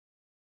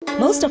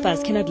Most of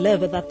us cannot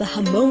live without the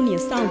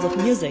harmonious sounds of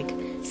music,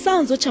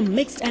 sounds which are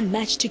mixed and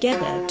matched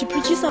together to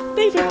produce our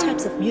favorite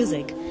types of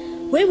music.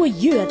 Where were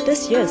you at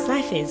this year's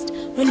Sci-Fest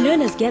when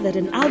learners gathered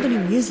in Albany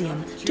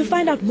Museum to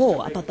find out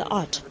more about the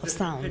art of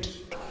sound?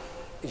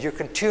 You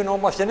can tune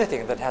almost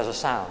anything that has a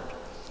sound,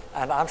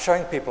 and I'm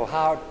showing people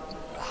how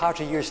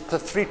to use the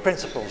three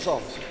principles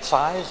of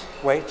size,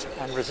 weight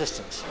and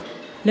resistance.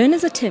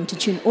 Learners attempt to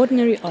tune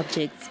ordinary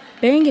objects,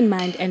 bearing in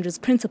mind Andrew's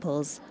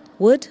principles.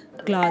 Wood,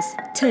 glass,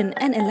 tin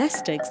and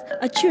elastics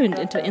are tuned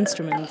into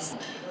instruments.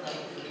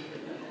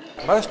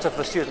 Most of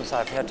the students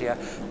I've had here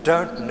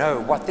don't know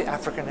what the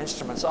African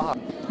instruments are.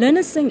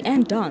 Learners sing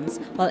and dance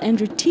while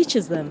Andrew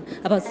teaches them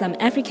about some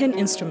African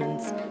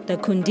instruments, the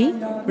kundi,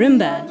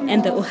 rimba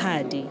and the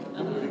uhadi.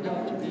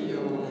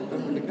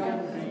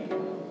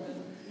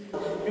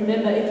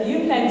 Remember, if you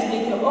plan to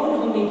make your own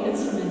homemade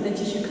instrument, that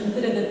you should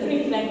consider the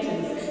three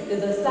factors.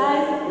 There's a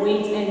size,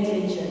 weight and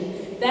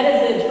tension. That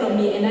is it from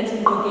me,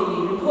 Enati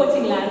Kokeli,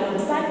 reporting live from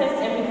Sci-Fest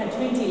Africa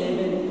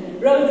 2011,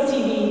 Rhodes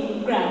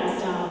TV, Grams.